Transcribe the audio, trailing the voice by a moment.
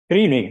Good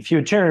evening. If you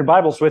would turn your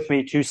Bibles with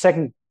me to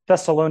 2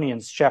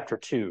 Thessalonians chapter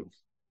 2.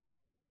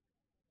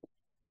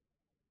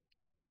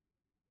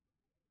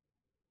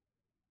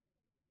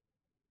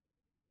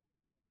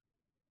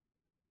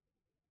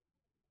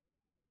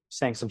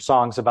 Sang some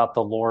songs about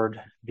the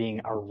Lord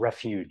being our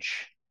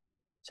refuge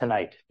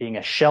tonight, being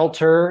a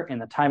shelter in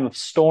the time of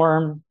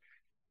storm.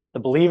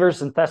 The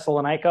believers in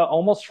Thessalonica,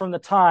 almost from the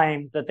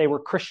time that they were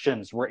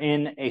Christians, were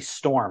in a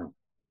storm.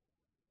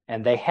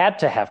 And they had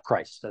to have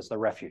Christ as the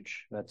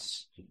refuge.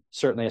 That's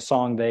certainly a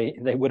song they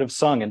would have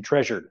sung and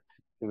treasured.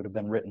 It would have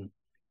been written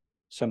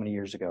so many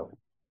years ago.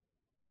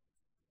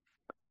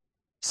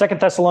 2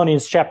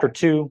 Thessalonians chapter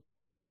 2.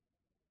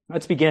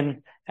 Let's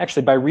begin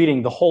actually by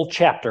reading the whole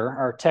chapter.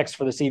 Our text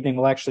for this evening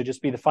will actually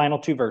just be the final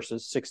two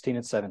verses, 16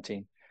 and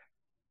 17.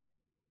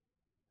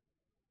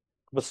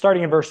 But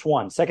starting in verse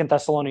 1, 2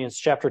 Thessalonians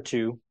chapter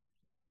 2,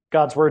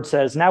 God's word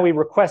says, "Now we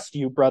request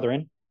you,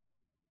 brethren,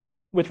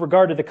 with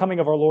regard to the coming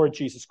of our Lord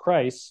Jesus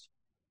Christ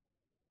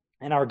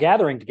and our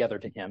gathering together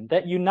to him,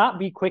 that you not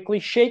be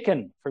quickly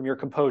shaken from your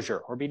composure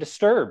or be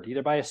disturbed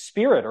either by a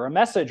spirit or a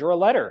message or a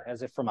letter,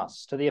 as if from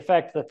us, to the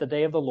effect that the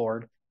day of the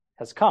Lord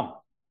has come.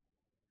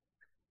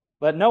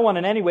 Let no one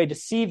in any way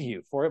deceive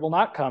you, for it will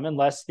not come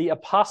unless the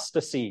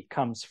apostasy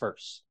comes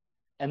first,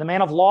 and the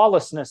man of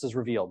lawlessness is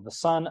revealed, the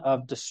son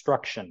of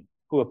destruction,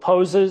 who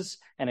opposes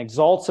and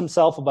exalts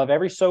himself above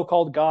every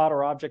so-called God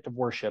or object of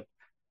worship,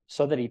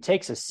 so that he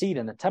takes a seat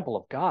in the temple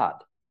of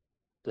God,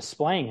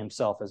 displaying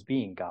himself as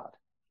being God.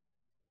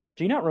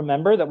 Do you not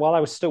remember that while I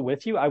was still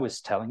with you, I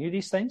was telling you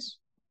these things?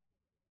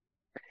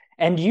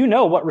 And you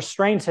know what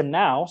restrains him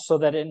now, so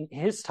that in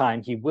his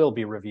time he will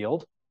be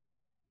revealed.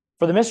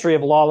 For the mystery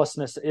of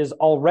lawlessness is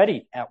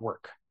already at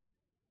work.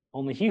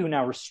 Only he who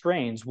now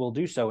restrains will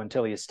do so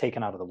until he is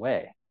taken out of the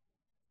way.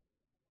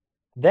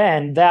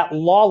 Then that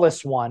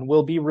lawless one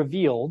will be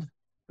revealed,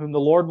 whom the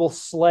Lord will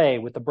slay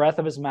with the breath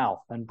of his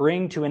mouth and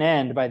bring to an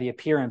end by the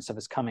appearance of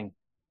his coming.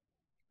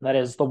 That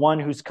is, the one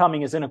whose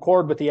coming is in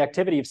accord with the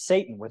activity of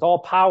Satan, with all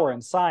power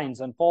and signs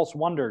and false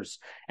wonders,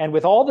 and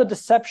with all the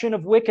deception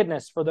of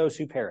wickedness for those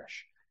who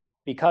perish,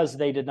 because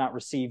they did not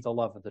receive the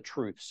love of the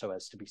truth so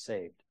as to be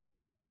saved.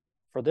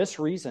 For this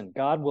reason,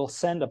 God will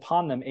send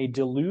upon them a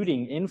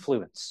deluding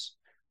influence,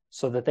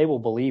 so that they will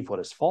believe what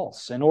is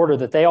false, in order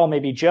that they all may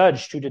be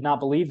judged who did not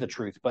believe the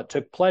truth, but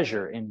took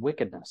pleasure in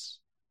wickedness.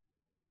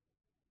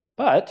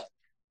 But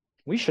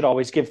we should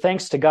always give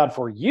thanks to God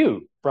for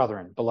you,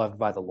 brethren, beloved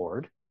by the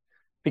Lord,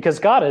 because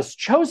God has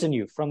chosen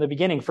you from the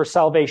beginning for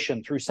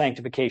salvation through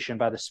sanctification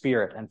by the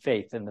Spirit and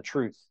faith in the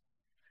truth.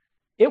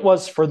 It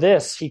was for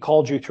this he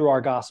called you through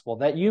our gospel,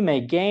 that you may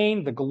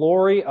gain the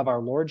glory of our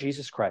Lord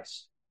Jesus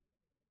Christ.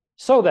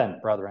 So then,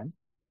 brethren,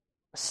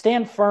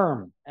 stand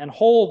firm and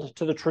hold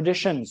to the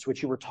traditions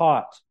which you were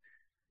taught,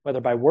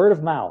 whether by word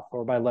of mouth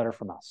or by letter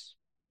from us.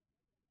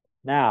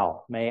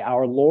 Now, may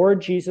our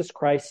Lord Jesus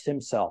Christ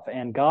himself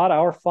and God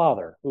our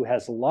Father, who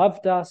has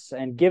loved us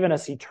and given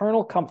us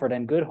eternal comfort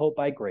and good hope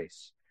by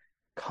grace,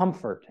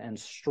 comfort and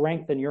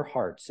strengthen your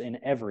hearts in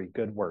every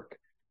good work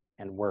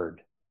and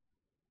word."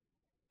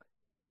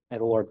 May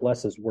the Lord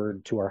bless his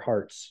word to our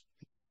hearts.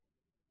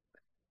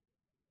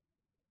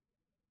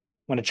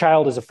 When a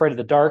child is afraid of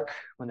the dark,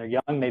 when they're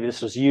young, maybe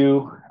this was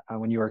you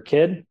when you were a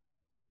kid,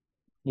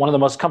 one of the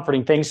most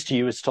comforting things to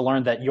you is to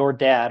learn that your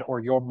dad or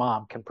your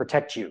mom can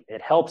protect you.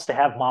 It helps to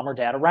have mom or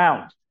dad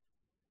around.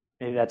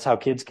 Maybe that's how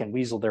kids can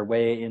weasel their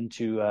way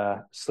into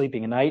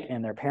sleeping at night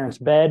in their parents'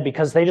 bed,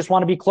 because they just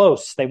want to be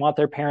close. They want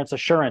their parents'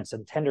 assurance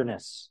and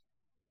tenderness.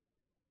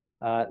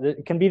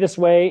 It can be this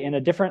way in a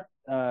different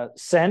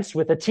sense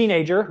with a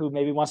teenager who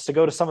maybe wants to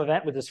go to some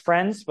event with his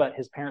friends, but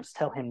his parents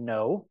tell him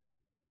no.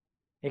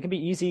 It can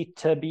be easy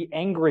to be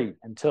angry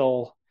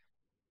until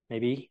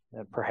maybe,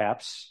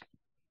 perhaps,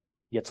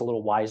 he gets a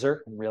little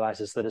wiser and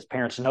realizes that his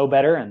parents know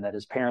better and that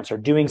his parents are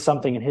doing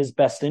something in his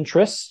best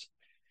interest.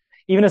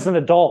 Even as an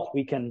adult,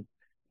 we can,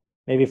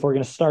 maybe if we're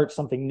going to start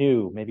something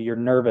new, maybe you're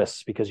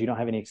nervous because you don't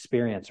have any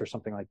experience or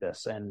something like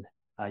this, and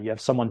you have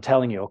someone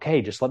telling you,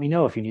 okay, just let me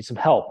know if you need some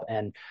help,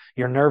 and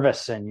you're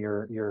nervous and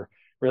you're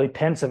really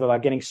pensive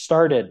about getting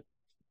started.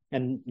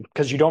 And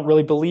because you don't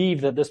really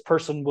believe that this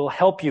person will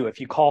help you if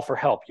you call for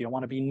help. You don't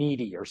want to be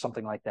needy or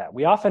something like that.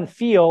 We often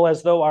feel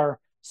as though our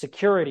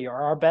security or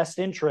our best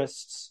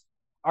interests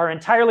are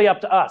entirely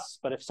up to us.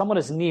 But if someone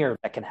is near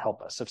that can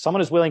help us, if someone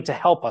is willing to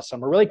help us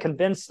and we're really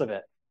convinced of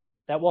it,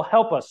 that will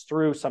help us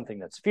through something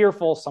that's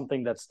fearful,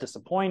 something that's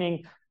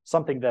disappointing,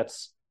 something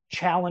that's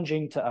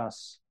challenging to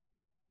us.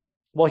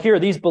 Well, here,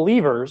 these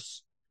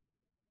believers,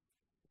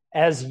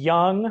 as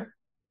young,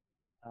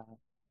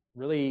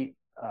 really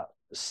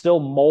still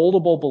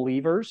moldable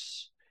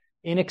believers,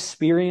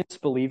 inexperienced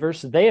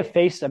believers, they have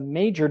faced a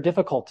major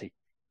difficulty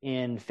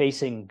in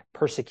facing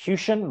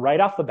persecution right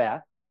off the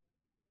bat.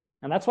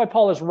 And that's why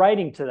Paul is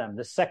writing to them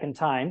the second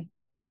time,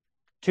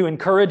 to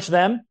encourage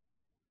them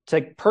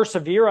to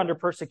persevere under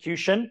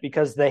persecution,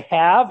 because they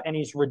have, and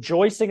he's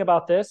rejoicing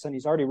about this, and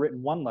he's already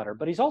written one letter,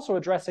 but he's also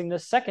addressing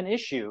this second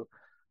issue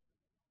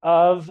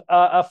of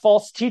a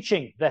false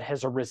teaching that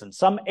has arisen,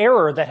 some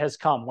error that has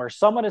come, where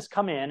someone has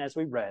come in, as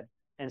we read,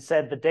 and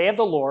said, the day of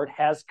the Lord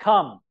has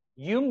come.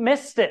 You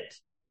missed it.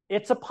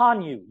 It's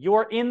upon you. You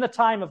are in the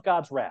time of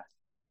God's wrath.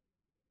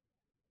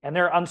 And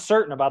they're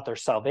uncertain about their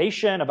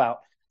salvation, about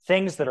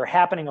things that are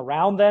happening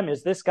around them.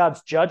 Is this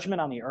God's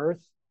judgment on the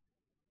earth?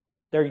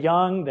 They're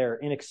young, they're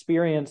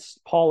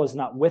inexperienced. Paul is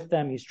not with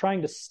them. He's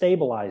trying to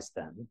stabilize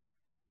them.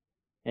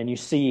 And you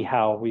see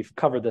how we've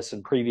covered this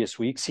in previous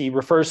weeks. He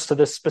refers to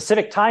this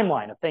specific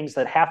timeline of things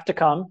that have to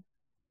come.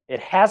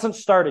 It hasn't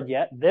started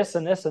yet. This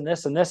and this and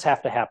this and this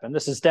have to happen.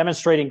 This is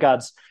demonstrating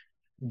God's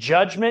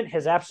judgment,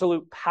 his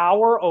absolute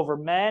power over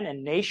men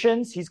and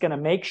nations. He's going to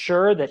make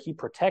sure that he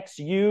protects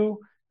you,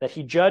 that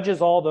he judges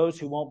all those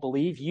who won't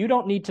believe. You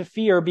don't need to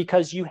fear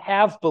because you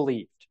have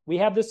believed. We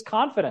have this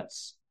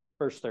confidence,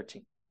 verse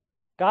 13.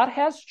 God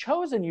has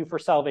chosen you for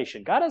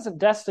salvation. God hasn't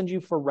destined you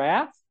for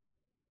wrath.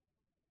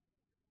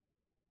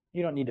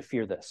 You don't need to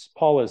fear this.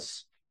 Paul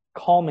is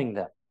calming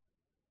them.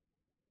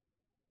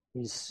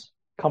 He's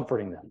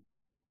comforting them.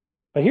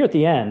 But here at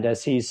the end,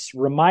 as he's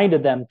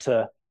reminded them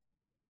to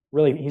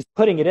really, he's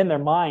putting it in their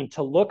mind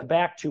to look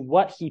back to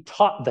what he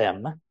taught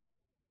them.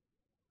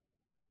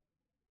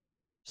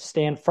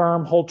 Stand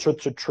firm, hold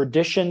to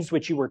traditions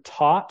which you were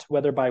taught,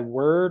 whether by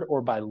word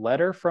or by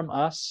letter from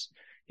us.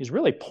 He's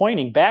really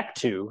pointing back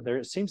to,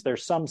 it seems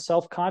there's some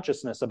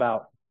self-consciousness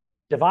about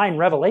divine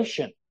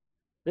revelation.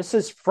 This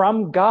is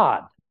from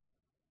God.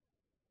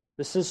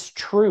 This is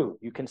true.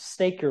 You can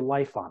stake your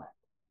life on it.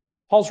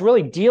 Paul's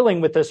really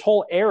dealing with this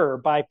whole error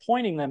by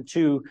pointing them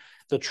to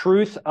the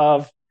truth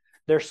of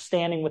their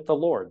standing with the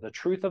Lord, the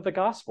truth of the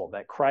gospel,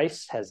 that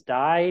Christ has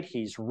died,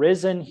 he's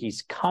risen,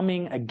 he's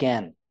coming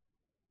again.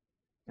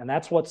 And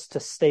that's what's to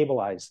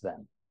stabilize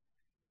them.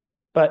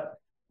 But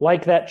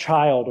like that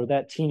child or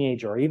that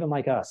teenager, or even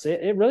like us,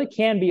 it really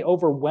can be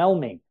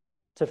overwhelming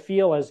to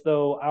feel as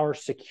though our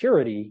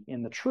security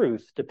in the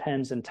truth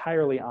depends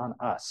entirely on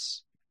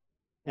us.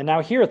 And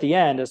now here at the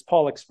end, as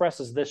Paul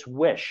expresses this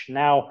wish,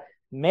 now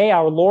may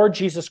our Lord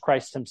Jesus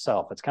Christ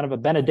himself, it's kind of a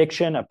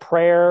benediction, a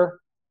prayer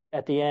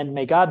at the end,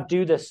 may God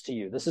do this to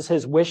you. This is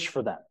his wish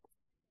for them.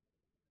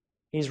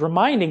 He's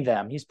reminding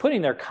them, he's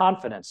putting their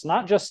confidence,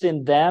 not just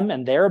in them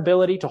and their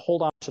ability to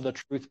hold on to the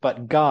truth,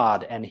 but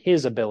God and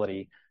his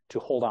ability to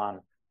hold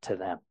on to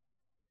them.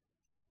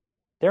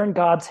 They're in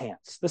God's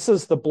hands. This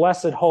is the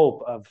blessed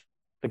hope of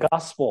the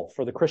gospel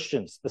for the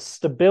Christians. The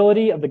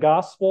stability of the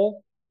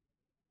gospel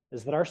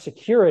is that our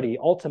security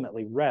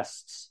ultimately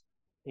rests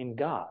in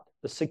God.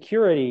 The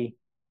stability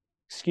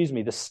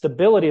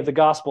of the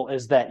gospel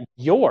is that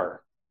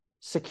your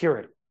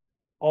security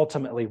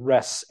ultimately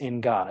rests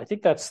in God. I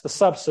think that's the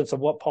substance of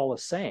what Paul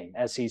is saying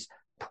as he's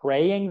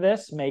praying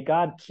this. May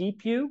God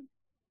keep you.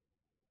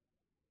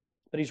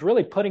 But he's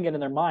really putting it in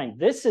their mind.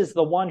 This is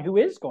the one who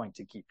is going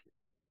to keep you.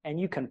 And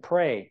you can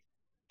pray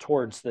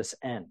towards this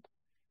end.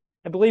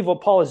 I believe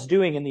what Paul is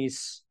doing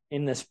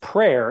in this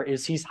prayer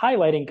is he's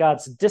highlighting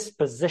God's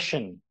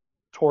disposition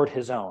toward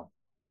his own.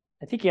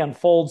 I think he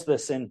unfolds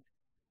this in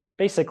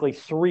basically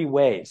three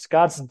ways.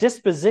 God's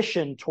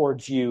disposition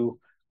towards you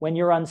when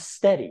you're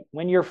unsteady,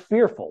 when you're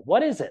fearful.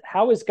 What is it?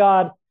 How is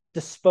God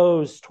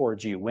disposed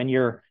towards you when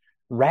you're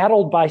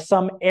rattled by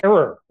some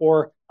error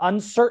or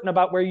uncertain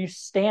about where you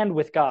stand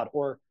with God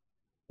or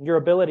your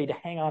ability to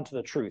hang on to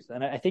the truth?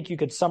 And I think you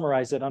could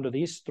summarize it under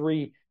these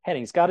three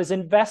headings. God is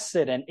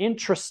invested and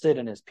interested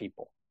in his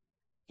people.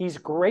 He's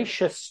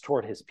gracious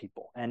toward his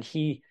people, and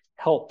he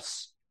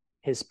helps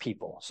his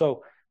people.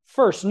 So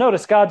first,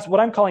 notice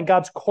what I'm calling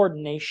God's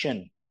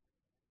coordination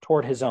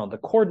toward his own, the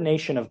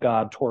coordination of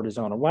God toward his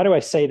own. And why do I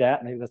say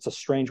that? Maybe that's a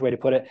strange way to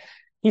put it.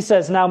 He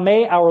says, now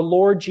may our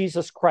Lord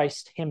Jesus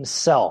Christ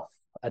himself,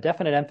 a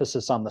definite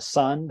emphasis on the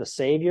Son, the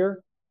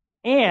Savior,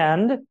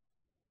 and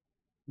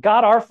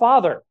God our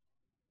Father.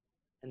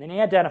 And then he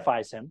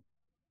identifies him.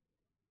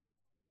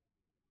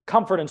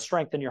 Comfort and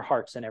strengthen your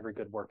hearts in every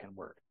good work and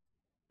word.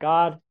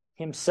 God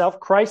himself,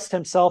 Christ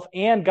himself,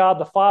 and God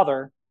the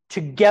Father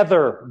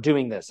together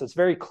doing this. It's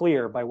very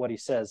clear by what he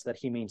says that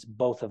he means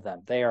both of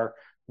them. They are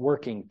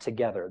working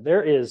together.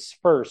 There is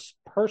first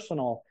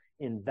personal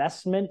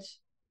investment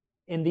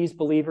in these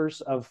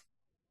believers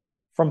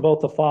from both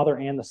the Father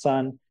and the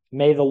Son.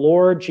 May the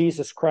Lord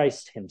Jesus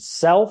Christ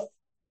himself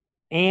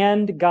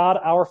and God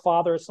our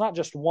Father, it's not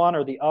just one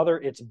or the other,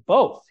 it's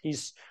both.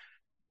 He's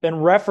been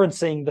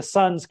referencing the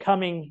Son's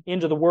coming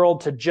into the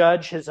world to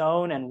judge his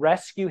own and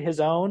rescue his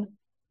own.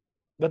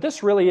 But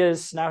this really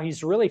is, now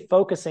he's really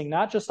focusing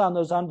not just on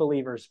those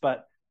unbelievers,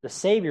 but the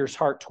Savior's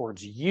heart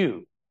towards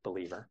you,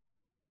 believer.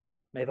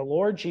 May the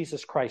Lord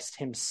Jesus Christ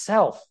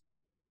himself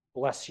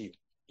bless you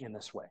in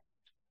this way.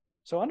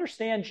 So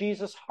understand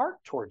Jesus' heart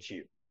towards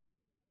you.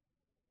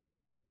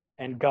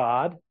 And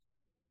God,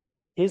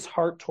 his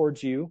heart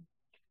towards you.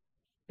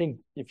 I think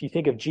if you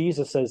think of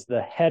Jesus as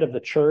the head of the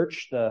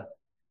church, the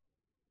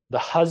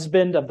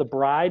husband of the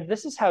bride,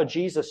 this is how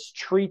Jesus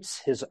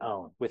treats his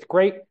own, with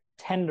great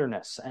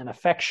tenderness and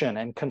affection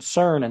and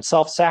concern and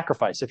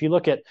self-sacrifice. If you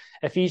look at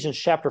Ephesians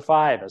chapter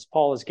 5, as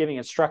Paul is giving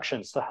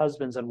instructions to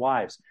husbands and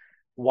wives,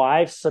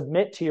 Wives,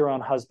 submit to your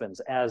own husbands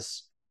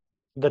as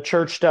the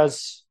church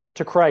does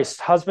to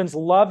Christ. Husbands,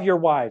 love your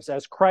wives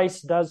as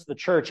Christ does the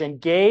church and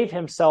gave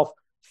himself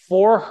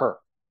for her.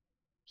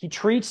 He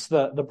treats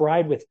the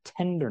bride with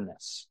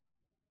tenderness.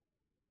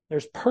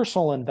 There's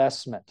personal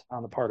investment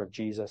on the part of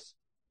Jesus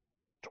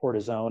toward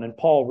his own. And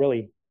Paul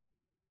really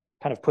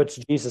kind of puts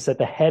Jesus at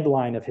the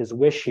headline of his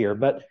wish here.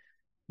 But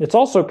it's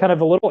also kind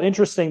of a little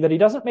interesting that he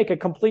doesn't make a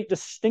complete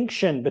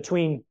distinction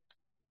between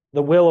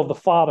the will of the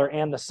Father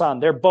and the Son.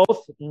 They're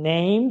both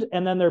named,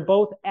 and then they're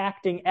both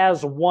acting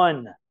as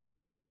one.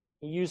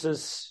 He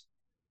uses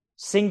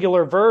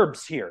singular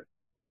verbs here.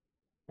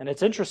 And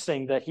it's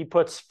interesting that he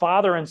puts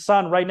Father and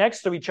Son right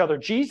next to each other.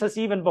 Jesus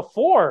even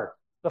before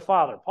the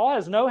Father. Paul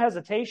has no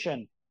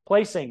hesitation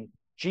placing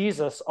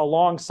Jesus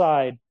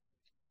alongside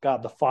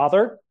God the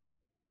Father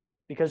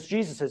because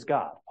Jesus is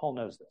God. Paul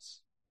knows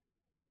this.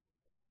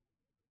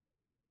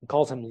 He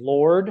calls him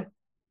Lord.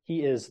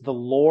 He is the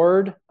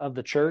Lord of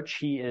the church.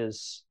 He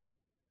is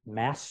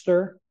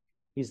Master.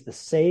 He's the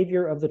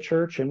Savior of the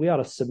church, and we ought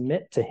to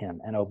submit to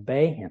him and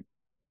obey him.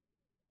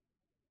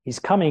 He's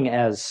coming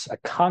as a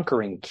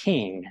conquering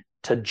king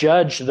to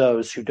judge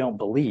those who don't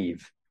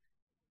believe.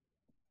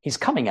 He's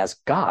coming as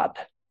God,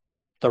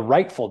 the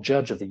rightful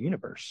judge of the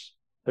universe.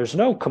 There's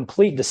no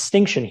complete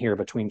distinction here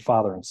between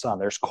Father and Son.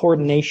 There's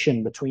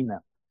coordination between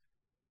them.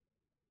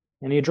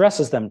 And he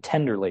addresses them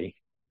tenderly.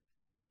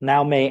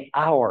 Now may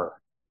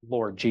our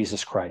Lord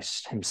Jesus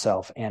Christ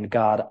himself and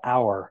God,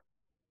 our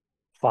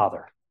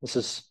Father. This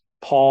is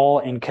Paul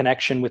in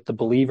connection with the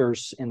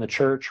believers in the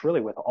church,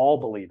 really with all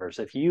believers.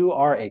 If you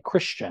are a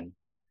Christian,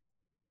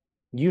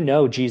 you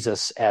know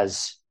Jesus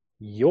as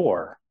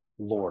your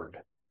Lord,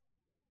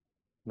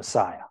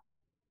 Messiah,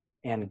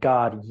 and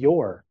God,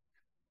 your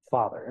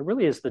Father. It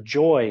really is the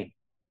joy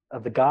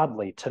of the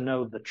godly to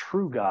know the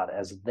true God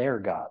as their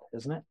God,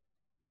 isn't it?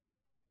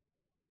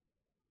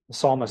 The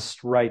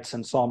psalmist writes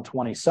in Psalm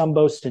 20, some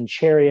boast in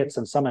chariots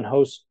and some in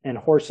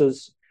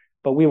horses,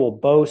 but we will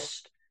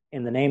boast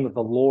in the name of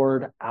the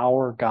Lord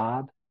our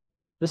God.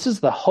 This is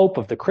the hope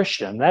of the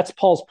Christian. That's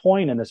Paul's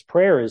point in this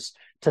prayer, is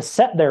to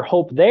set their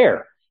hope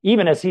there,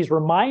 even as he's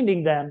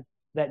reminding them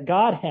that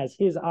God has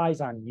his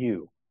eyes on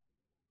you.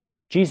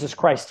 Jesus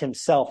Christ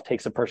himself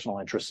takes a personal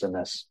interest in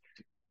this,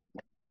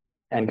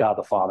 and God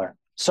the Father.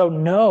 So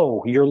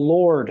know your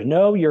Lord,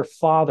 know your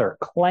Father,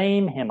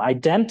 claim him,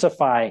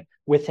 identify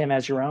with him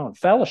as your own,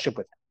 fellowship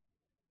with him.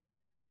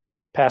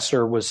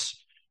 Pastor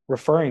was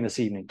referring this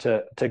evening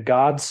to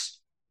God's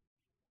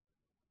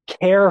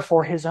care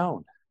for his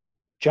own.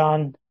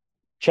 John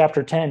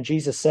chapter 10,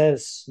 Jesus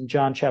says in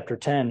John chapter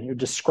 10, you're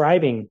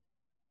describing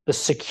the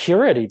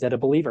security that a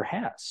believer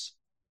has.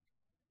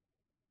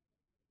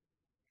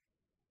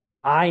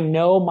 I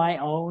know my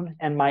own,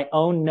 and my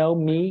own know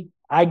me.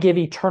 I give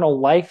eternal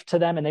life to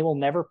them, and they will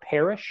never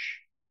perish,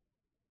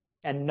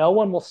 and no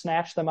one will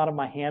snatch them out of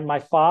my hand. My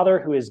Father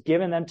who has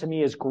given them to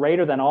me is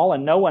greater than all,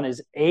 and no one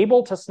is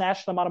able to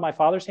snatch them out of my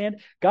Father's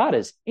hand. God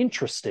is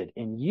interested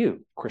in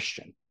you,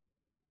 Christian.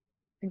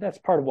 I think that's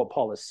part of what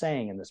Paul is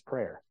saying in this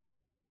prayer.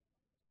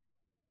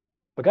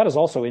 But God is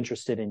also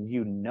interested in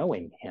you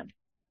knowing him.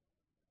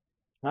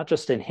 Not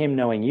just in him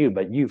knowing you,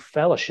 but you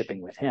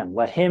fellowshipping with him.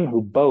 Let him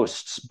who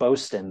boasts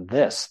boast in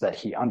this, that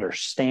he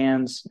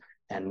understands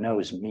and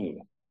knows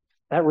me.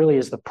 That really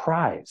is the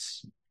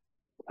prize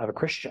of a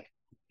Christian.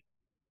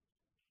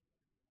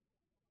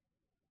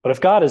 But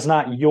if God is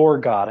not your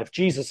God, if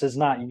Jesus is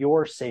not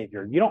your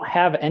Savior, you don't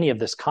have any of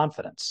this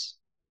confidence.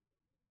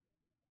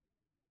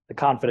 The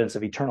confidence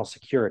of eternal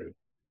security.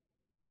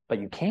 But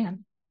you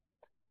can.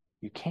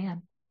 You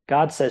can.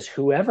 God says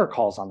whoever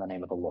calls on the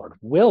name of the Lord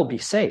will be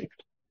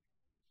saved.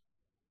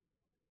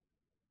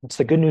 It's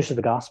the good news of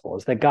the gospel,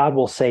 is that God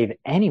will save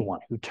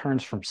anyone who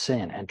turns from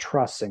sin and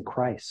trusts in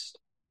Christ.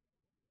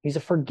 He's a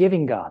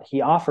forgiving God.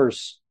 He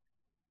offers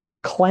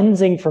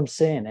cleansing from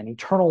sin and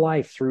eternal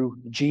life through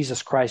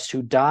Jesus Christ,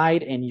 who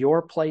died in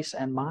your place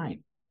and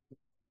mine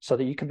so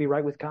that you can be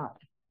right with God.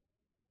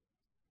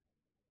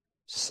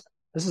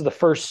 This is the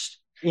first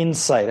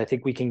insight I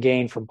think we can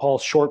gain from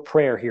Paul's short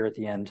prayer here at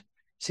the end.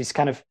 So he's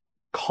kind of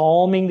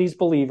calming these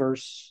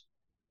believers.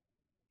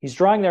 He's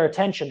drawing their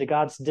attention to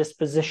God's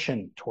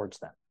disposition towards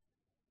them.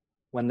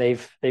 When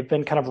they've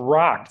been kind of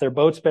rocked, their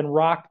boat's been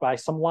rocked by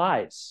some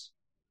lies.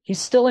 He's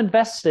still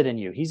invested in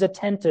you. He's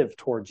attentive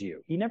towards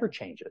you. He never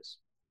changes.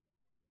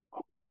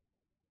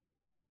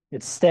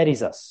 It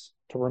steadies us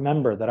to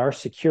remember that our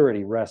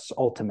security rests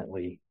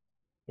ultimately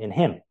in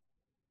him.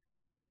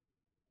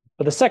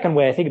 But the second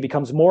way, I think it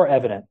becomes more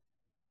evident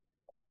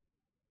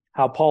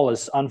how Paul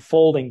is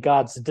unfolding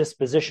God's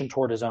disposition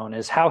toward his own,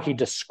 is how he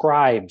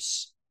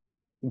describes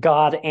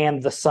God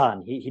and the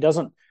Son. He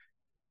doesn't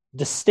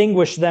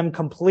distinguish them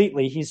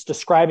completely. He's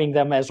describing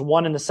them as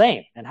one and the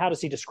same. And how does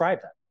he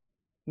describe them?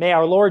 May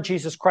our Lord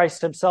Jesus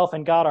Christ himself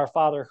and God our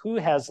Father, who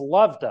has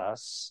loved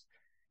us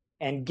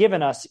and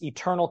given us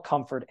eternal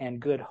comfort and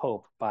good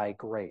hope by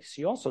grace.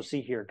 You also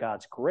see here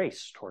God's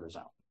grace toward his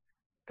own.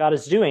 God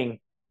is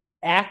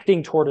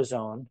acting toward his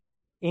own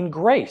in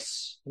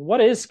grace.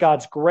 What is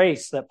God's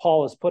grace that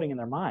Paul is putting in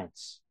their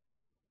minds?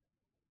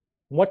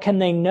 What can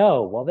they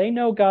know? Well, they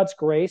know God's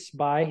grace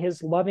by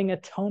his loving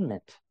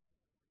atonement.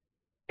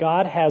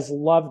 God has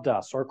loved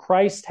us, or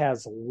Christ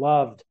has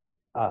loved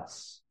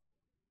us.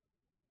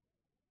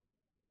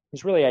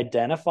 He's really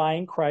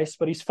identifying Christ,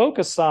 but he's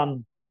focused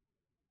on,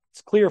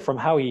 it's clear from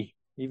how he,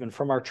 even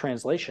from our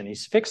translation,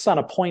 he's fixed on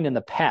a point in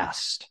the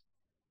past.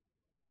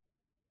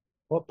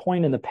 What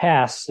point in the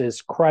past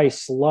is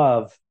Christ's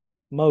love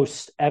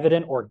most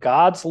evident, or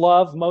God's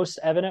love most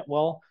evident?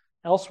 Well,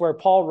 elsewhere,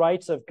 Paul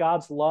writes of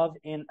God's love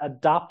in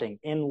adopting.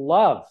 In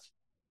love,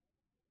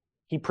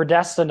 he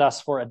predestined us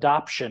for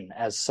adoption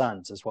as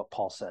sons, is what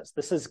Paul says.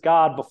 This is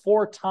God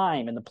before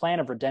time in the plan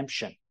of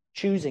redemption,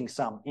 choosing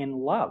some in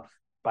love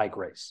by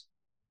grace.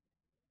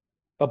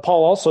 But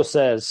Paul also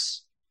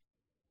says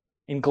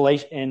in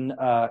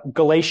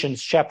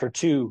Galatians chapter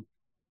 2,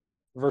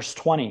 verse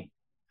 20,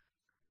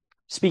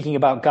 speaking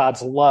about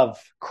God's love,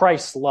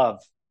 Christ's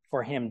love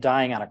for him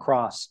dying on a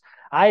cross.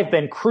 I have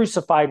been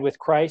crucified with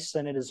Christ,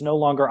 and it is no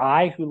longer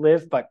I who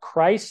live, but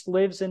Christ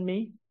lives in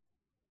me.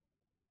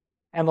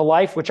 And the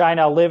life which I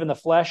now live in the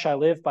flesh, I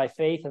live by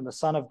faith in the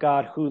Son of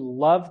God who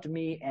loved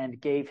me and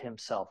gave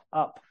himself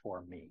up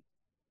for me.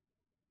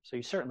 So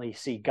you certainly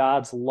see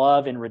God's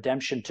love in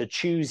redemption to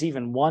choose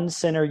even one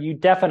sinner. You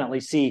definitely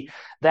see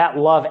that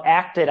love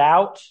acted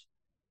out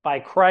by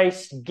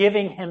Christ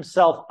giving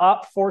himself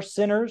up for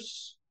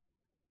sinners.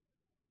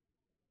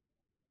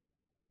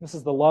 This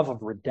is the love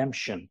of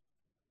redemption.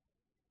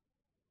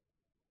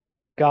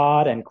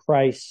 God and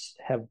Christ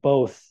have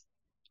both,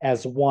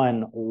 as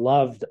one,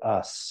 loved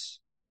us,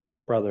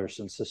 brothers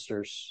and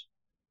sisters.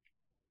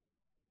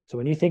 So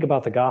when you think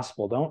about the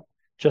gospel, don't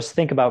just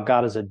think about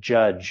God as a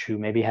judge who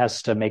maybe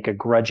has to make a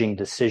grudging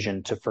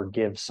decision to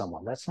forgive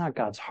someone. That's not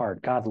God's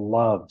heart. God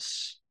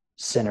loves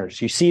sinners.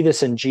 You see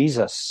this in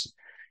Jesus.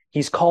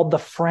 He's called the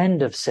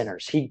friend of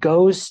sinners. He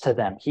goes to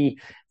them. He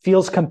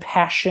feels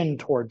compassion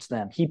towards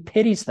them. He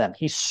pities them.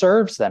 He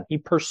serves them. He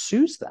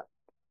pursues them.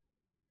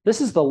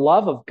 This is the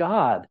love of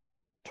God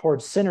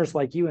towards sinners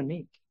like you and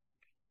me.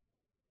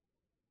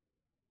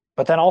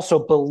 But then also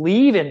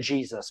believe in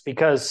Jesus,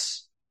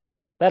 because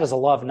that is a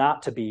love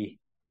not to be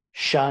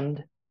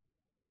shunned.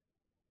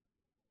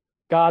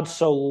 God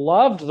so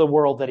loved the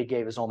world that he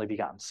gave his only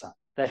begotten Son,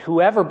 that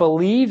whoever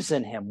believes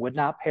in him would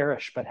not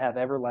perish but have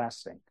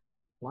everlasting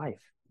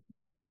life.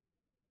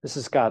 This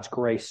is God's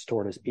grace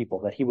toward his people,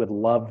 that he would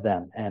love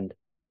them and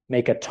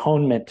make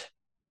atonement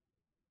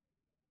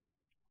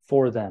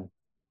for them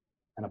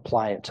and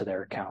apply it to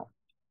their account.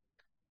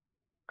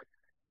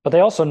 But they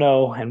also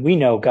know, and we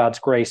know, God's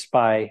grace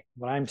by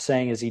what I'm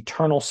saying is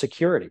eternal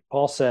security.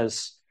 Paul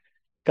says,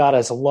 God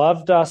has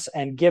loved us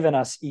and given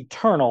us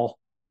eternal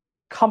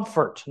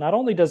comfort. Not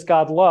only does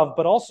God love,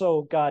 but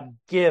also God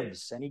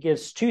gives. And he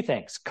gives two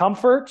things,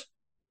 comfort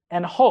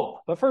and hope.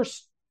 But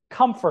first,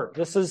 comfort.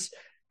 This is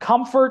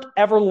comfort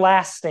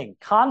everlasting,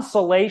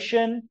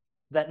 consolation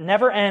that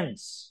never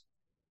ends,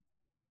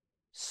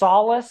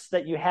 solace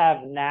that you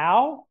have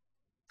now,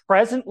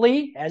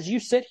 presently, as you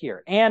sit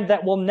here, and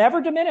that will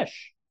never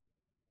diminish.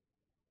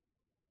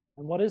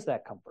 And what is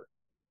that comfort?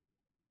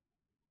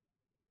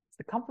 It's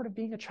the comfort of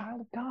being a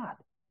child of God,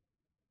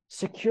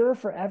 secure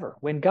forever.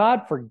 When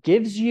God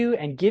forgives you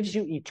and gives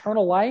you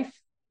eternal life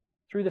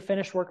through the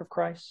finished work of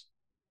Christ,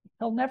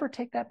 he'll never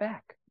take that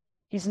back.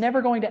 He's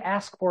never going to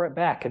ask for it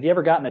back. Have you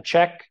ever gotten a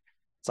check?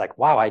 It's like,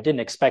 wow, I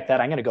didn't expect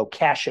that. I'm going to go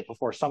cash it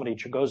before somebody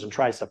goes and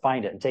tries to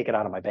find it and take it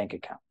out of my bank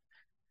account.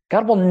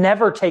 God will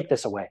never take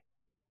this away.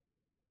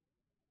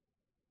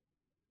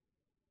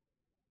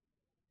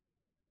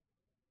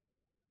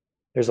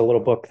 There's a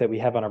little book that we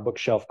have on our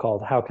bookshelf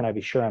called How Can I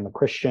Be Sure I'm a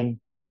Christian?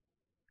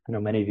 I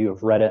know many of you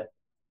have read it.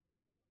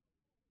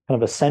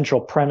 Kind of a central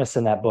premise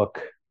in that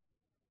book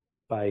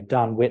by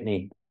Don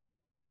Whitney,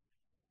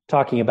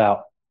 talking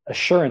about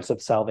assurance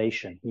of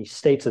salvation. He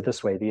states it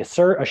this way: the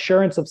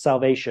assurance of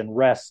salvation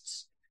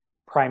rests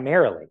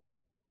primarily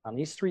on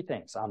these three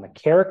things: on the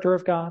character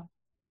of God,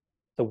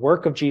 the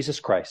work of Jesus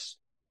Christ,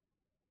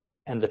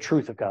 and the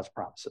truth of God's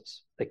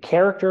promises. The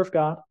character of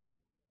God,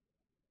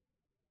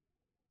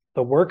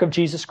 the work of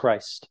Jesus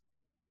Christ,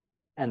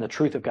 and the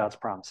truth of God's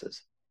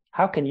promises.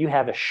 How can you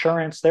have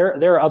assurance? There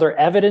are other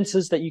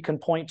evidences that you can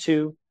point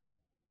to,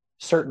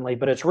 certainly,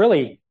 but it's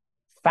really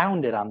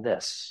founded on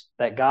this,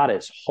 that God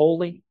is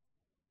holy,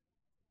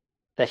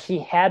 that he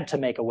had to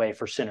make a way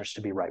for sinners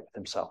to be right with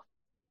himself,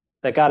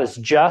 that God is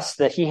just,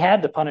 that he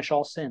had to punish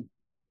all sin,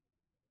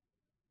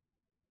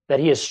 that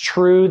he is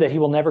true, that he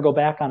will never go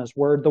back on his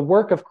word. The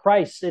work of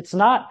Christ, it's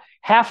not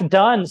half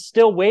done,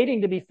 still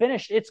waiting to be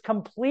finished. It's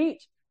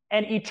complete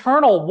and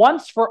eternal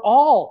once for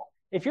all.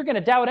 If you're going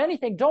to doubt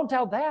anything, don't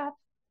doubt that.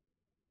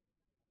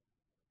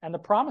 And the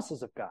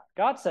promises of God.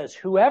 God says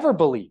whoever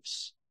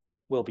believes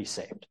will be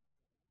saved.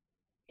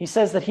 He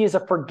says that he is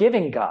a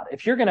forgiving God.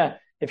 If you're going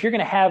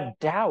to have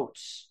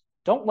doubts,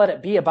 don't let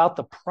it be about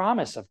the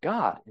promise of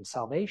God in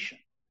salvation.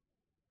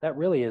 That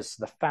really is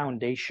the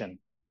foundation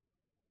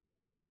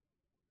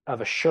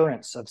of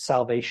assurance of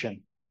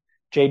salvation.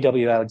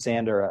 J.W.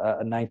 Alexander,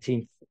 a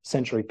 19th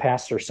century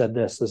pastor, said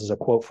this. This is a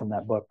quote from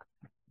that book.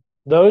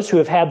 Those who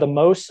have had the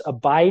most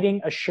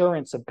abiding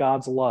assurance of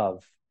God's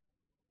love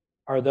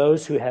are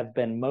those who have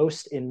been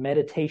most in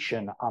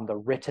meditation on the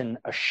written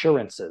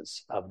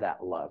assurances of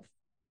that love.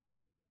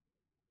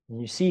 And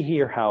you see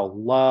here how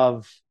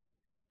love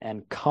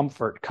and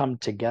comfort come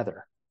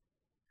together.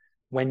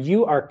 When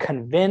you are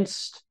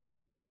convinced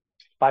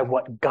by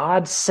what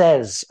God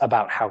says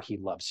about how he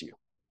loves you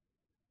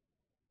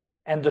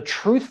and the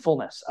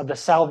truthfulness of the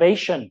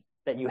salvation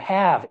that you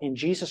have in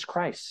Jesus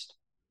Christ,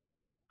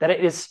 that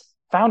it is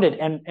founded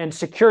and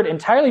secured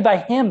entirely by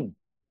him,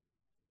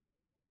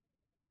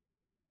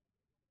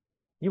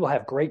 you will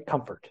have great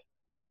comfort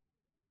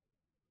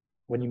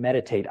when you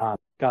meditate on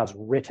God's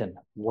written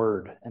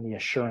word and the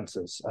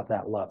assurances of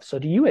that love. So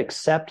do you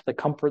accept the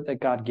comfort that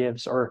God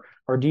gives, or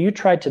do you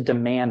try to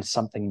demand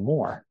something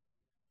more?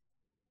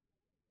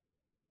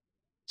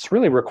 This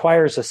really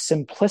requires a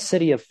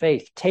simplicity of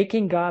faith,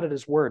 taking God at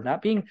his word,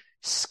 not being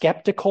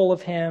skeptical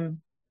of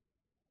him,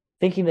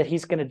 thinking that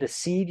he's going to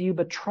deceive you,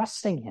 but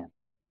trusting him.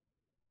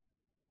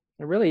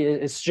 It really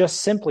is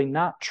just simply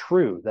not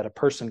true that a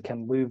person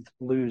can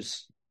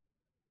lose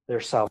their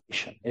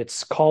salvation.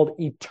 It's called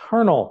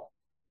eternal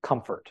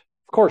comfort.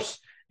 Of course,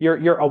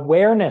 your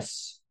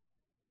awareness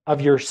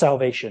of your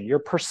salvation, your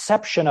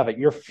perception of it,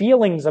 your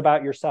feelings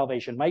about your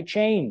salvation might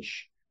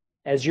change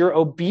as your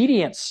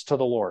obedience to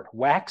the Lord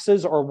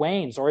waxes or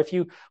wanes. Or if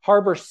you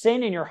harbor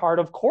sin in your heart,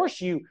 of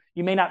course you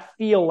may not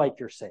feel like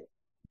you're saved.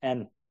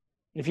 And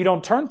if you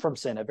don't turn from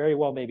sin, it very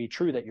well may be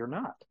true that you're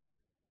not.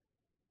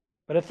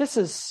 But if this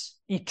is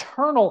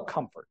eternal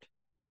comfort,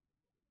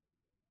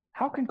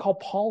 how can Paul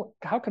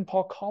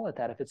call it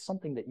that if it's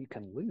something that you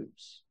can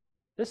lose?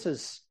 This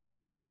is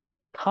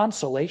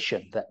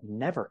consolation that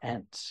never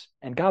ends.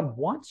 And God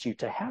wants you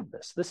to have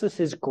this. This is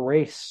his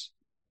grace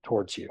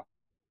towards you.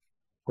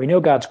 We know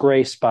God's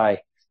grace by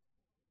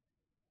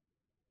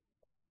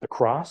the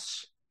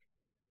cross,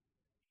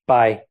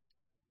 by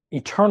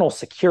eternal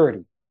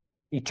security,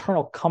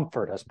 eternal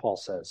comfort, as Paul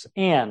says.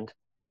 And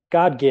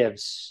God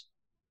gives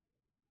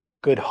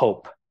good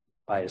hope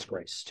by his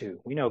grace too.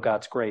 We know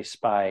God's grace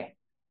by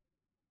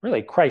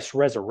really Christ's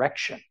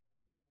resurrection.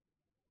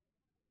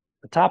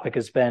 The topic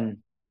has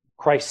been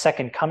Christ's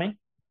second coming.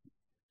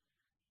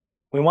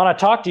 We want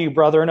to talk to you,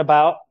 brethren,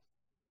 about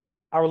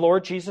our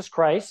Lord Jesus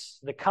Christ,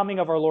 the coming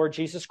of our Lord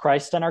Jesus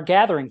Christ, and our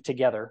gathering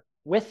together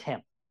with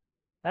him.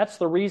 That's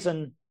the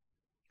reason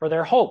for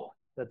their hope,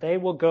 that they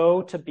will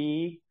go to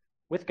be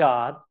with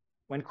God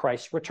when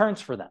Christ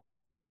returns for them.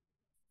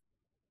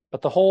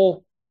 But the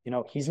whole,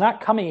 he's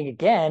not coming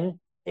again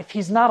if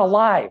he's not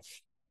alive.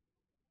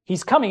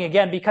 He's coming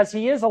again because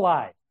he is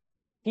alive.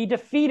 He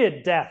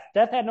defeated death.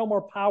 Death had no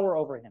more power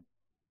over him.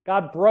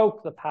 God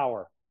broke the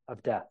power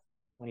of death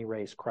when he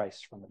raised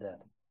Christ from the dead.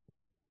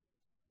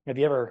 Have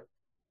you ever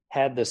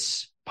had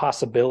this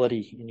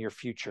possibility in your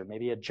future,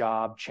 maybe a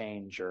job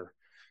change or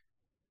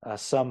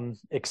some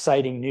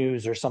exciting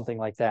news or something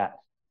like that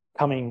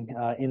coming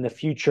in the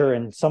future,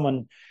 and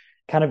someone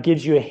kind of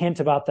gives you a hint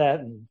about that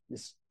and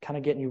is kind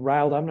of getting you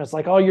riled up, and it's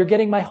like, oh, you're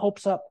getting my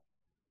hopes up.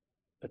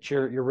 But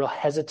you're real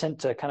hesitant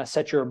to kind of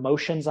set your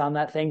emotions on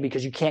that thing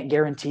because you can't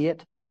guarantee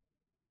it.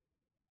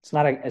 It's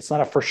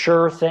not a for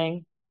sure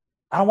thing.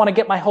 I don't want to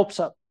get my hopes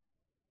up.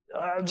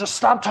 Just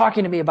stop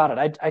talking to me about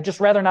it. I just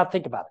rather not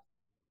think about it.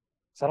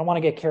 So I don't want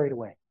to get carried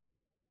away.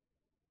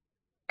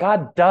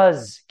 God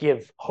does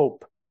give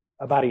hope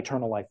about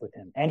eternal life with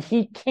him, and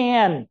he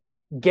can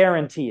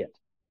guarantee it.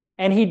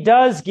 And he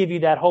does give you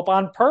that hope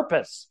on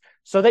purpose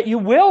so that you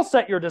will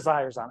set your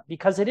desires on it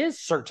because it is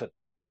certain.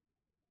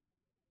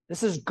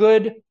 This is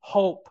good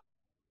hope.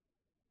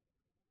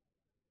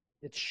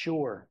 It's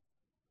sure.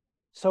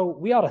 So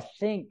we ought to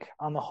think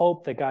on the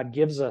hope that God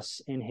gives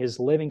us in his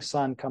living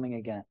Son coming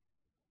again.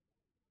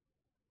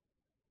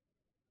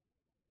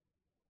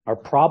 Our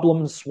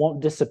problems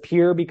won't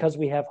disappear because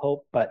we have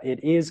hope, but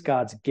it is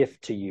God's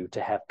gift to you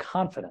to have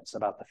confidence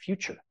about the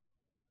future.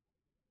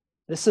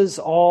 This is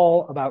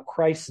all about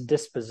Christ's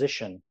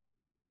disposition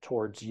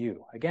towards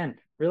you. Again,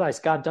 realize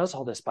God does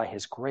all this by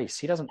his grace.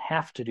 He doesn't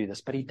have to do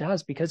this, but he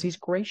does because he's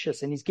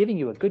gracious and he's giving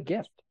you a good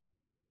gift.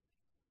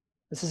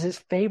 This is his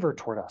favor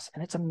toward us.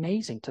 And it's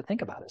amazing to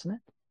think about, isn't it?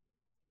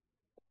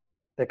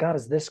 That God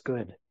is this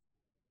good.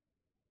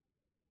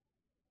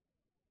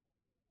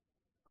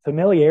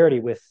 Familiarity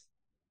with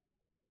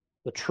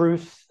the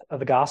truth of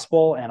the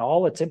gospel and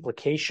all its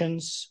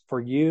implications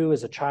for you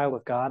as a child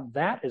of God,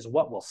 that is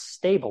what will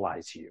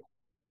stabilize you.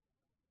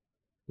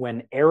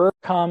 When error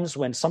comes,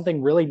 when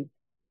something really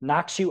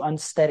knocks you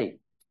unsteady,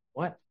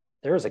 what?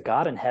 There is a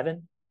God in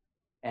heaven,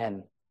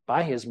 and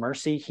by his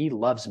mercy, he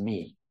loves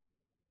me.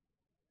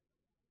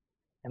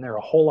 And there are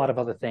a whole lot of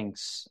other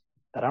things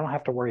that I don't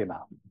have to worry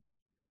about.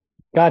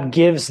 God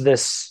gives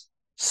this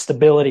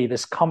stability,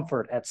 this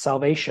comfort at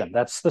salvation.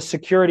 That's the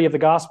security of the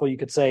gospel, you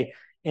could say,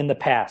 in the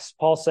past.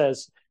 Paul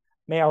says,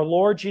 may our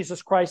Lord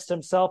Jesus Christ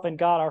himself and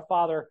God our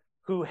Father,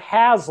 who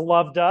has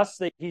loved us,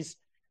 that he's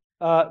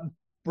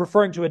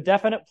referring to a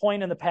definite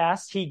point in the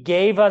past. He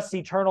gave us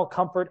eternal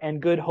comfort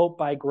and good hope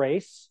by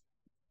grace.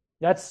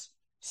 That's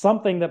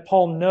something that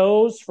Paul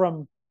knows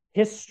from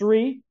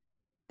history,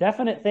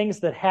 definite things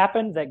that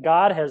happened that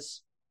God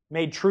has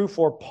made true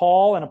for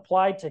Paul and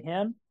applied to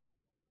him.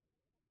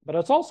 But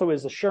it's also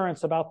his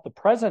assurance about the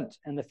present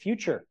and the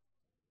future.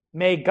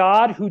 May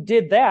God, who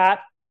did that,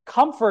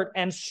 comfort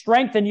and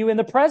strengthen you in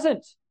the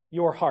present,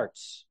 your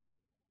hearts,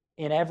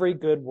 in every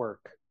good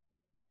work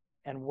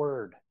and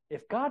word.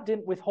 If God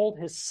didn't withhold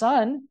his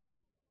son,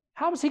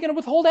 how is he going to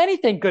withhold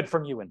anything good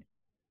from you and me?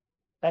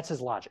 That's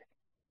his logic.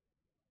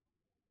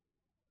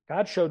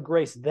 God showed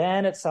grace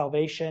then at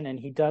salvation, and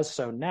he does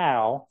so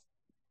now.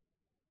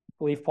 I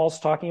believe Paul's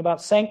talking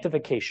about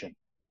sanctification.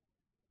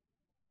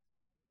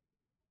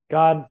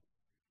 God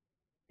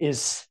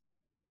is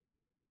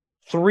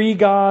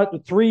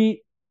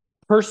three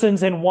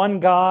persons in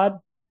one God,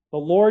 the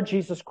Lord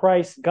Jesus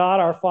Christ, God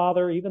our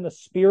Father, even the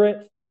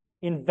Spirit,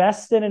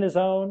 invested in his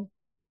own.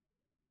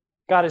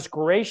 God is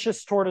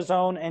gracious toward his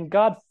own, and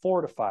God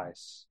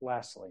fortifies,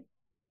 lastly,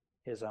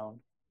 his own.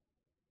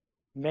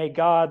 May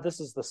God, this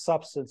is the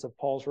substance of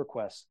Paul's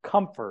request,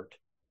 comfort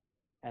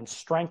and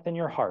strengthen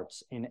your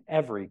hearts in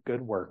every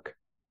good work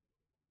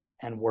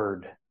and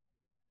word.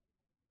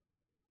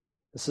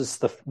 This is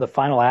the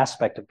final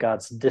aspect of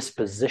God's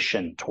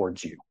disposition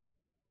towards you.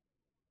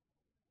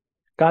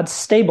 God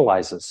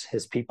stabilizes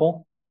his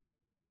people.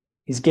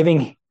 He's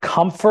giving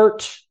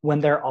comfort when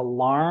they're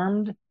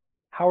alarmed.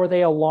 How are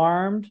they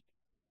alarmed?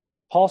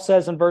 Paul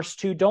says in verse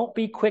 2, don't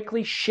be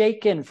quickly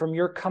shaken from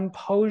your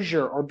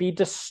composure or be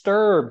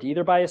disturbed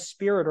either by a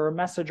spirit or a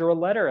message or a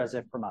letter as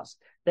if from us.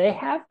 They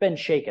have been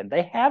shaken.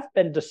 They have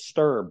been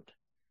disturbed.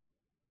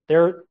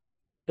 They're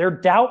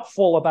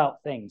doubtful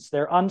about things.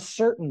 They're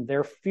uncertain.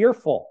 They're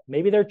fearful.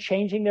 Maybe they're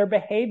changing their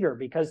behavior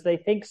because they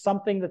think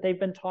something that they've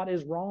been taught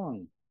is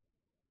wrong.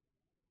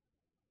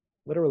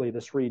 Literally,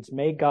 this reads,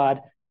 may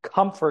God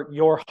comfort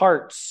your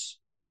hearts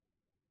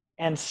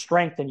and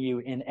strengthen you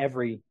in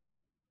every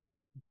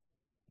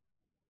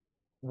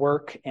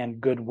work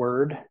and good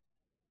word.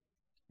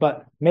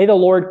 But may the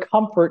Lord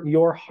comfort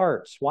your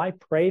hearts. Why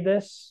pray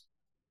this?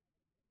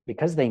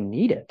 Because they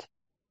need it.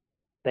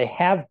 They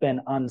have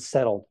been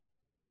unsettled.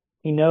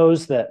 He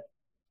knows that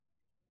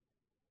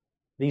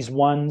these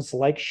ones,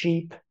 like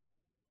sheep,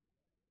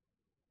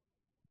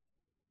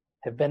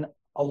 have been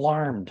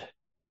alarmed.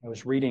 I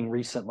was reading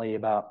recently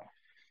about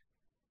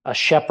a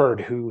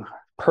shepherd who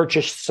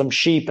purchased some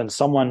sheep, and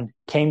someone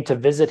came to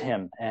visit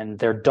him, and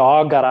their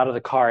dog got out of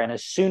the car. And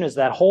as soon as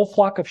that whole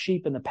flock of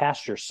sheep in the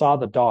pasture saw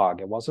the dog,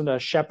 it wasn't a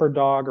shepherd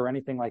dog or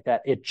anything like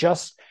that, it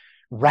just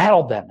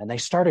rattled them, and they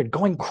started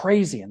going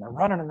crazy, and they're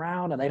running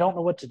around, and they don't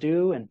know what to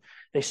do, and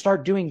they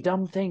start doing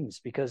dumb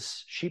things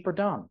because sheep are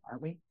dumb,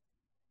 aren't we?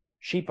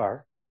 Sheep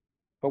are,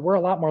 but we're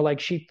a lot more like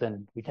sheep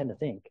than we tend to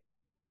think.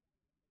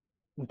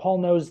 And Paul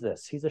knows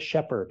this. He's a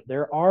shepherd.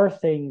 There are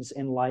things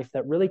in life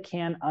that really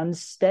can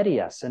unsteady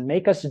us and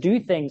make us do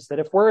things that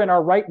if we're in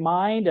our right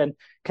mind and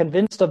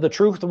convinced of the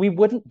truth, we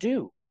wouldn't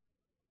do.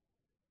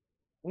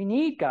 We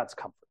need God's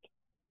comfort.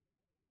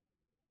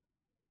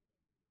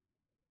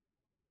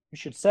 We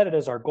should set it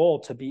as our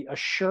goal to be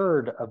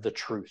assured of the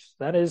truth.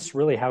 That is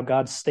really how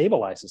God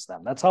stabilizes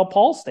them. That's how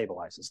Paul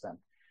stabilizes them.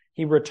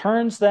 He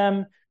returns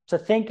them to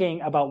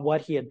thinking about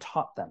what he had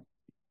taught them.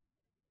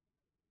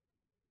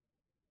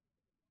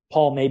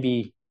 Paul may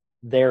be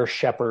their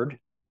shepherd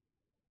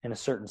in a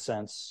certain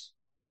sense,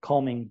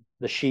 calming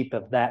the sheep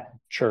of that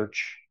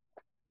church.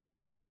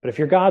 But if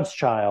you're God's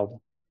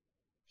child,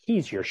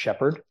 he's your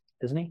shepherd,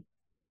 isn't he?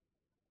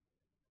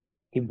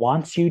 He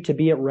wants you to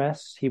be at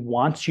rest. He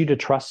wants you to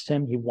trust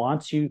him. He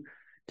wants you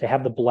to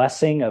have the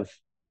blessing of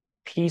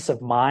peace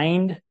of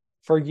mind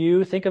for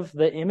you. Think of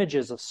the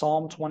images of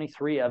Psalm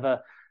 23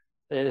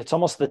 it's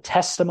almost the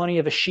testimony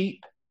of a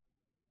sheep.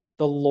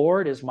 The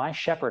Lord is my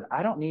shepherd.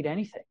 I don't need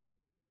anything.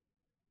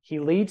 He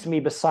leads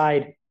me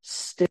beside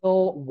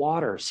still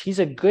waters. He's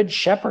a good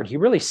shepherd. He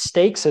really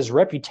stakes his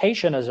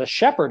reputation as a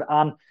shepherd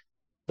on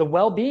the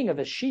well-being of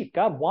his sheep.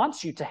 God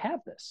wants you to have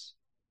this.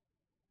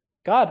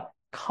 God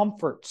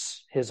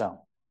comforts his own.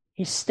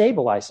 He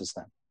stabilizes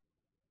them.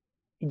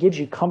 He gives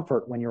you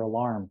comfort when you're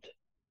alarmed.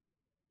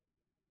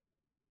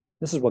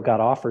 This is what God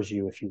offers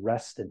you if you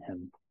rest in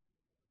him.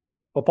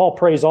 But Paul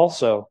prays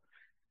also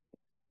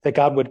that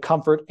God would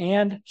comfort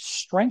and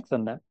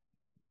strengthen them.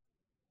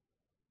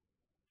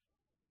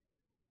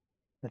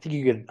 I think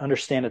you could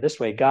understand it this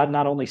way. God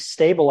not only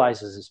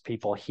stabilizes his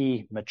people,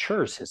 he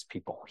matures his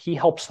people. He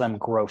helps them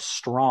grow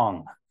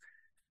strong.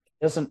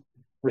 He doesn't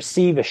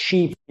receive a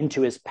sheep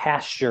into his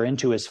pasture,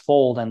 into his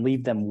fold, and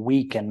leave them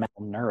weak and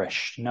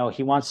malnourished. No,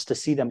 he wants to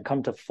see them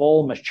come to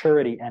full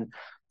maturity and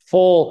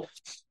full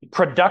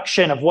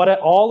production of what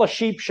all a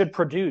sheep should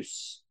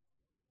produce.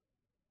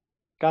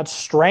 God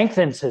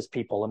strengthens his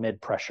people amid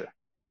pressure.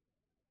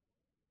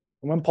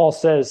 And when Paul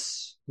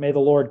says, may the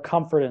Lord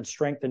comfort and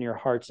strengthen your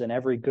hearts in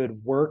every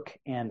good work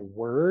and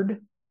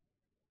word,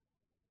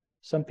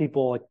 some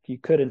people, you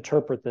could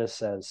interpret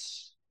this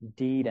as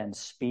deed and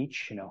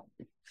speech,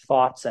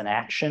 thoughts and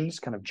actions,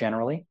 kind of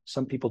generally.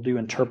 Some people do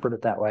interpret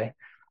it that way.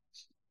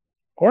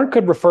 Or it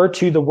could refer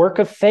to the work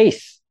of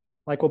faith,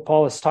 like what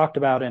Paul has talked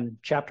about in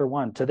chapter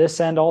 1. To this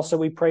end also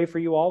we pray for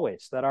you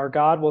always, that our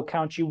God will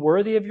count you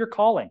worthy of your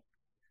calling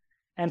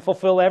and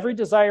fulfill every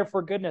desire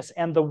for goodness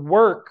and the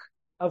work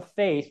of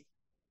faith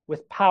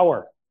with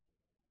power.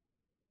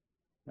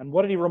 And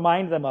what did he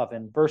remind them of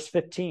in verse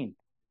 15?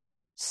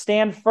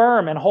 Stand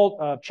firm and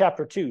hold,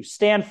 chapter 2,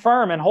 stand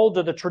firm and hold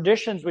to the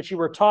traditions which you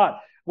were taught,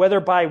 whether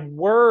by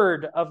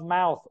word of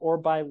mouth or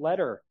by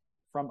letter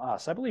from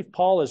us. I believe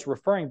Paul is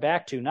referring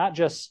back to not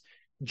just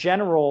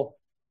general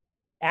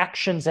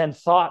actions and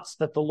thoughts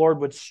that the Lord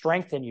would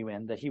strengthen you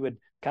in, that he would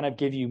kind of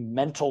give you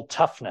mental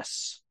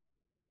toughness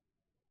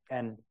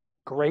and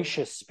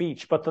gracious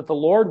speech, but that the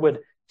Lord would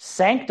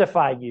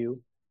sanctify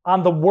you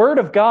on the word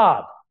of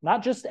God,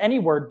 not just any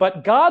word,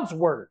 but God's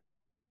word.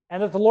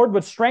 And that the Lord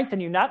would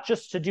strengthen you not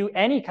just to do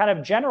any kind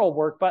of general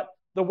work, but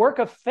the work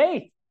of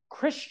faith,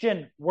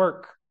 Christian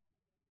work,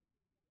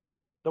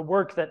 the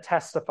work that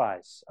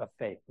testifies of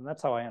faith. And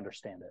that's how I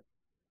understand it.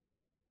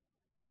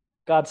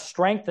 God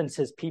strengthens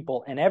his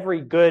people in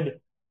every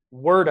good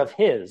word of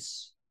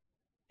his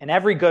and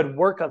every good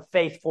work of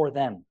faith for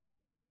them.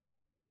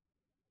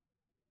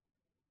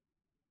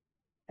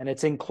 And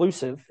it's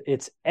inclusive.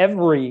 It's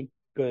every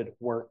good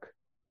work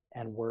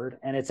and word,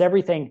 and it's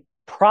everything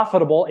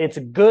profitable. It's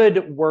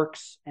good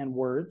works and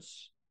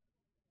words.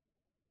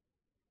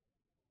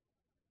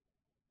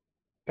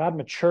 God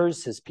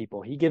matures his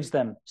people. He gives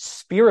them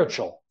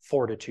spiritual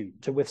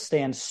fortitude to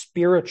withstand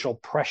spiritual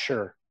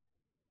pressure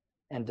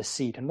and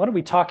deceit. And what are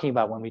we talking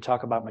about when we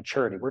talk about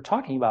maturity? We're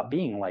talking about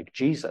being like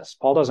Jesus.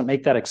 Paul doesn't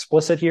make that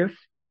explicit here.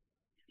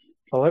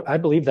 Well, I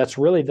believe that's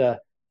really the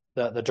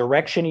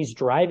direction he's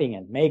driving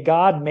in. May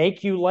God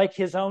make you like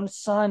his own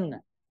son.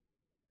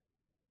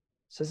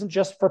 This isn't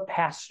just for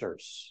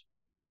pastors.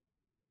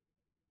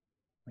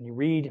 When you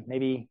read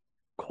maybe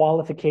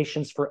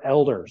qualifications for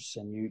elders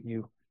and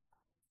you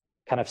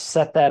kind of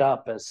set that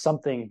up as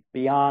something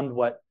beyond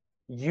what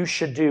you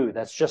should do,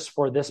 that's just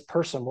for this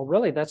person. Well,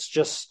 really, it's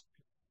just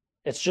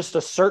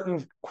a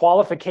certain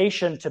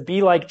qualification to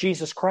be like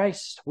Jesus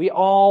Christ. We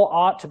all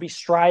ought to be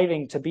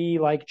striving to be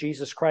like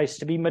Jesus Christ,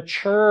 to be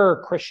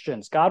mature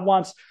Christians. God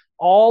wants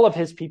all of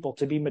his people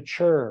to be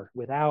mature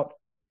without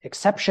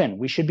exception.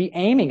 We should be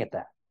aiming at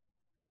that.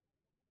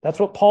 That's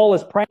what Paul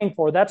is praying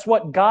for. That's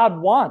what God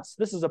wants.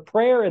 This is a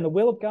prayer in the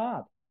will of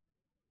God.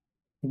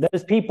 That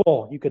his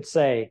people, you could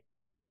say,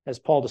 as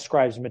Paul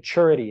describes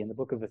maturity in the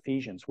book of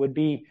Ephesians, would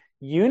be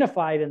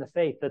unified in the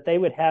faith, that they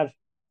would have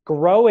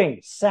growing,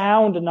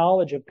 sound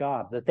knowledge of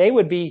God, that they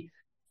would be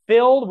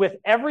filled with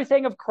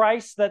everything of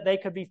Christ that they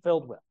could be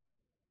filled with,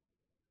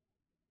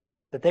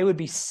 that they would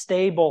be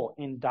stable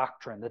in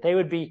doctrine, that they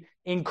would be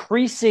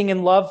increasing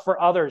in love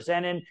for others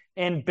and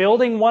in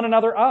building one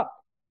another up.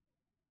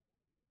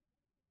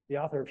 The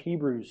author of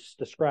Hebrews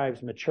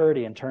describes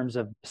maturity in terms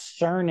of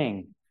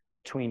discerning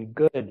between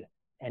good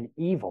and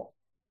evil.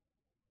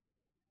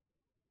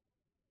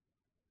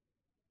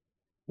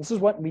 This is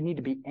what we need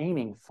to be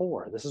aiming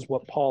for. This is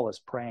what Paul is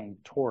praying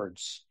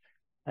towards.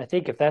 I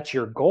think if that's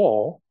your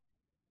goal,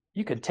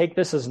 you could take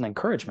this as an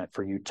encouragement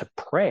for you to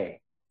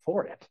pray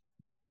for it.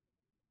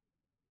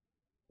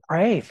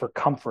 Pray for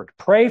comfort.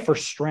 Pray for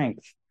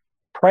strength.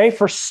 Pray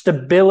for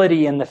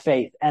stability in the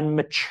faith and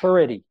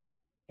maturity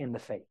in the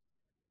faith.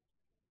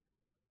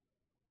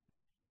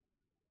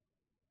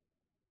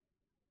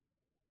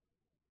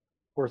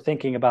 We're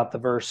thinking about the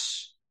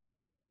verse,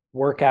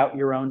 work out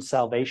your own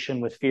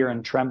salvation with fear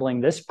and trembling.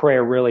 This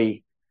prayer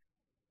really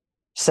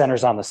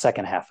centers on the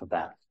second half of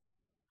that.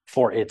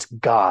 For it's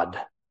God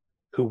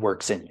who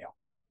works in you,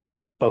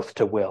 both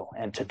to will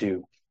and to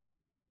do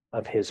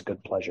of his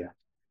good pleasure.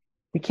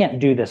 We can't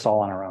do this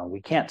all on our own.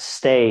 We can't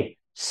stay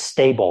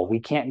stable.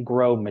 We can't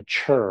grow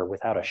mature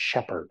without a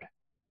shepherd.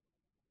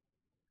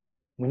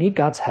 We need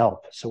God's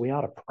help, so we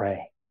ought to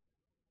pray.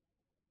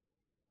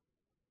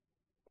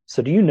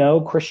 So do you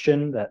know,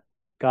 Christian, that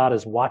God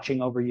is watching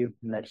over you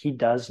and that he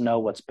does know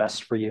what's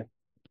best for you?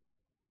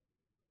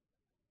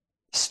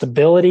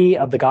 Stability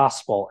of the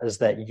gospel is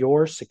that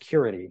your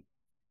security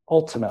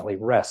ultimately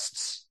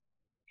rests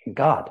in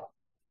God.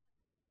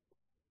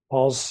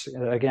 Paul's,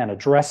 again,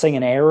 addressing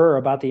an error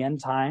about the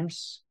end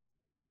times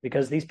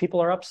because these people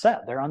are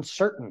upset. They're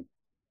uncertain.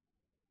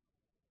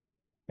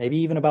 Maybe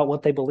even about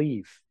what they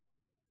believe.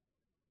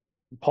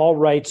 Paul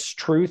writes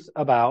truth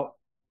about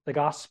the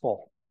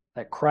gospel,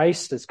 that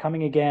Christ is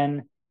coming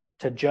again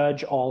to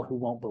judge all who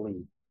won't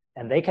believe.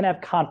 And they can have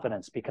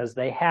confidence because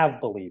they have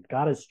believed.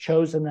 God has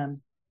chosen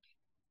them.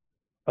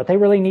 But they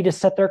really need to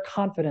set their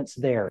confidence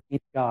there in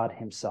God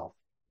himself.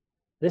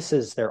 This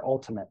is their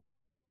ultimate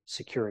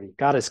security.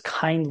 God is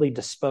kindly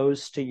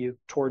disposed to you,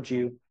 towards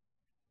you.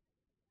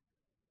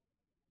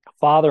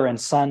 Father and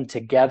Son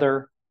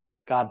together.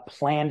 God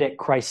planned it.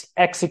 Christ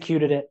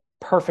executed it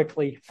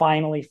perfectly,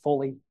 finally,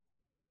 fully.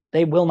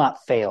 They will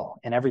not fail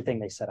in everything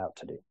they set out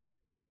to do.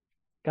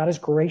 God is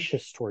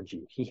gracious towards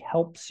you. He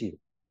helps you.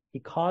 He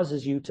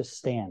causes you to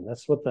stand.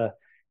 That's what the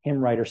hymn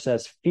writer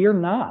says, "Fear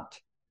not,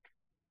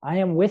 I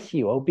am with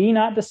you. Oh, be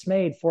not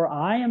dismayed, for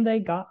I am thy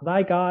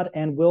God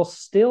and will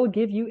still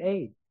give you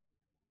aid.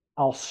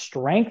 I'll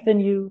strengthen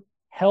you,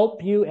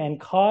 help you, and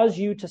cause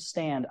you to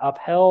stand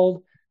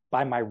upheld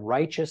by my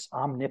righteous,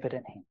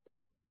 omnipotent hand."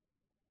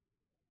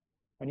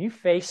 When you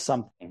face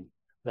something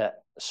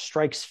that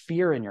strikes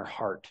fear in your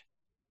heart,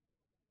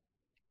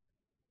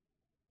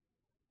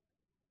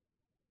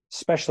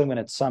 especially when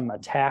it's some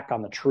attack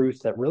on the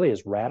truth that really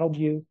has rattled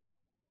you,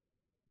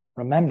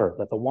 remember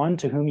that the one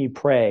to whom you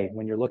pray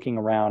when you're looking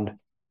around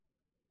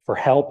for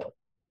help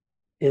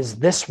is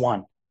this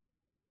one.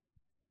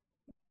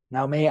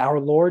 Now may our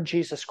Lord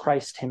Jesus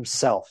Christ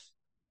himself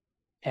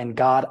and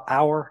God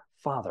our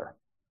Father,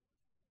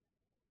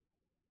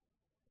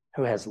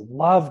 who has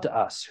loved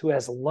us, who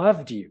has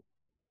loved you,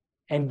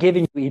 and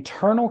given you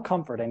eternal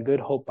comfort and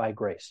good hope by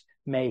grace,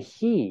 may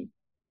he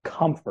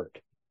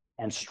comfort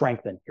and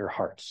strengthen your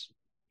hearts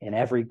in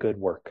every good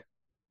work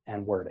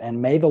and word.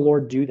 And may the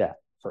Lord do that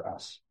for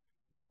us,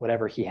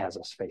 whatever he has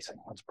us facing.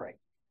 Let's pray.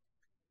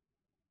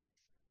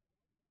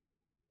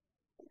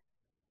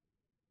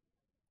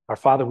 Our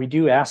Father, we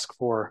do ask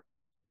for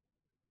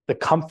the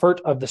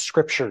comfort of the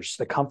scriptures,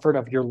 the comfort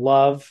of your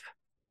love.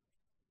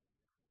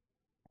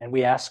 And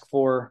we ask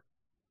for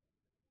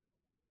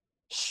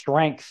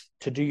strength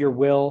to do your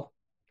will,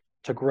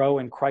 to grow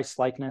in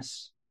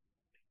Christ-likeness.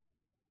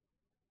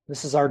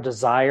 This is our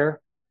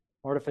desire.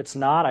 Lord, if it's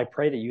not, I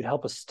pray that you'd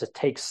help us to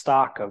take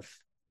stock of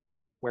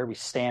where we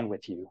stand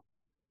with you.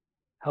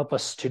 Help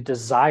us to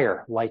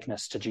desire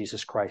likeness to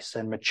Jesus Christ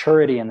and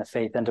maturity in the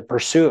faith and to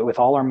pursue it with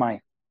all our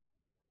might.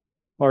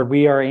 Lord,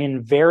 we are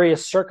in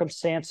various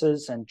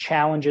circumstances and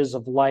challenges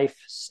of life,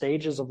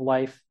 stages of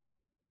life.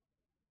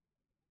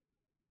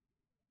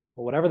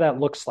 But whatever that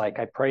looks like,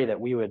 I pray that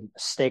we would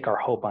stake our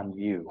hope on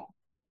you,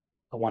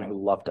 the one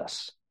who loved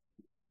us,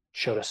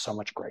 showed us so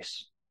much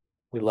grace.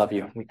 We love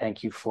you. We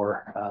thank you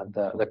for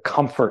the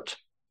comfort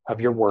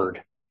of your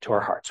word to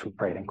our hearts. We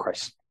pray it in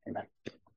Christ. Amen.